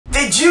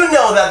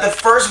know that the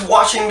first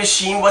washing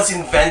machine was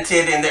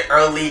invented in the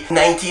early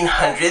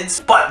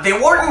 1900s, but they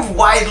weren't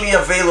widely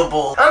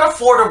available and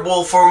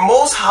affordable for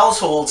most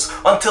households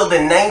until the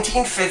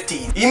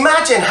 1950s.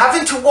 Imagine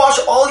having to wash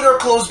all your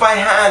clothes by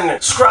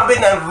hand,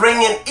 scrubbing and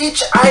wringing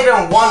each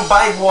item one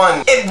by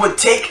one. It would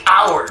take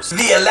hours.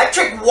 The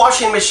electric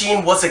washing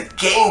machine was a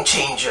game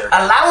changer,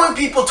 allowing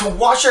people to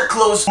wash their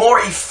clothes more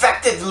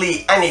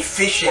effectively and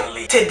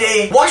efficiently.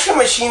 Today, washing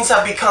machines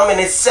have become an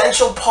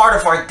essential part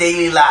of our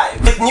daily life,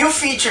 with new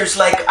features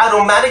like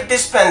automatic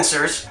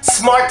dispensers,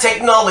 smart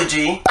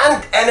technology,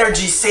 and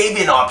energy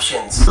saving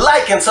options.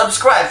 Like and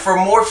subscribe for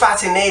more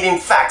fascinating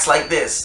facts like this.